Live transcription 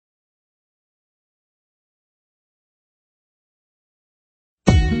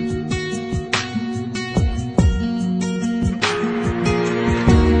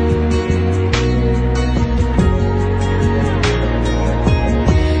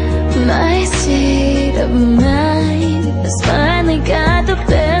My state of mind has finally got the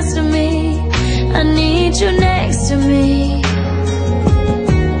best of me. I need you next to me.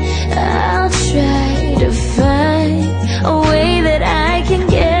 I'll try to find a way that I can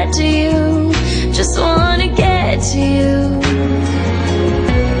get to you. Just wanna get to you.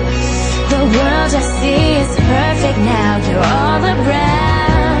 The world I see is perfect now. You're all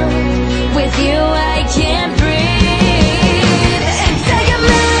around. With you I can't breathe. Zac and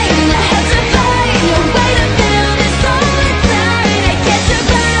Bryan, I have to find a way to feel this all inside. I can't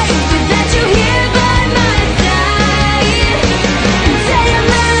survive without you here by my side. Zac and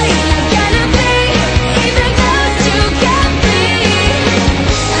Bryan, I gotta be even close to complete.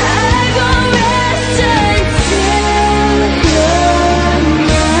 I won't rest until you're mine.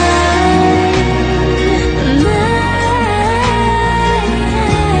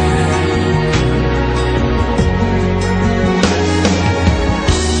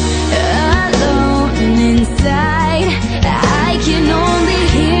 Alone inside, I can only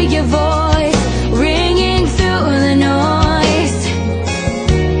hear your voice ringing through the noise.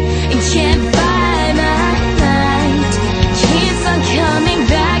 Can't find my mind, keeps on coming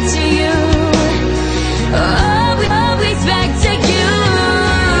back to you. Always back to you.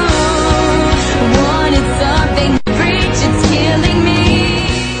 Wanted something to reach, it's killing me.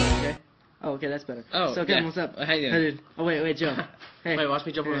 Okay. Oh, okay, that's better. Oh, so, Kevin, yeah. what's up? How you doing? Hey, dude. Oh, wait, Joe. Hey. Wait, watch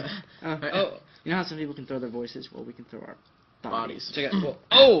me jump over. Oh. You know how some people can throw their voices? Well, we can throw our bodies. Check it. Whoa.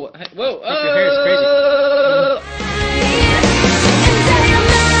 Oh, hey, whoa. Your hair is crazy.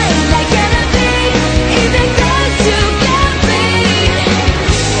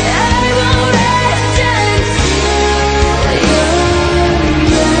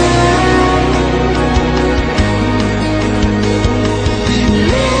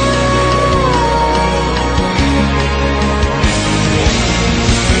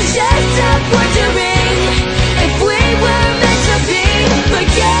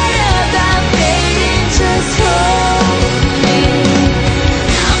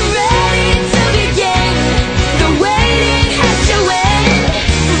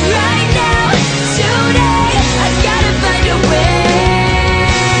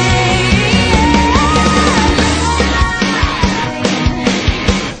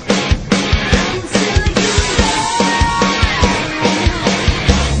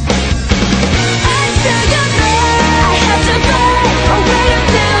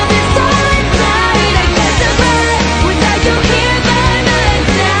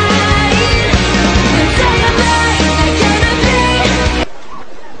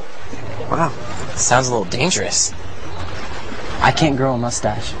 Wow, sounds a little dangerous. I can't grow a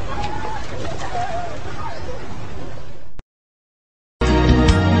mustache.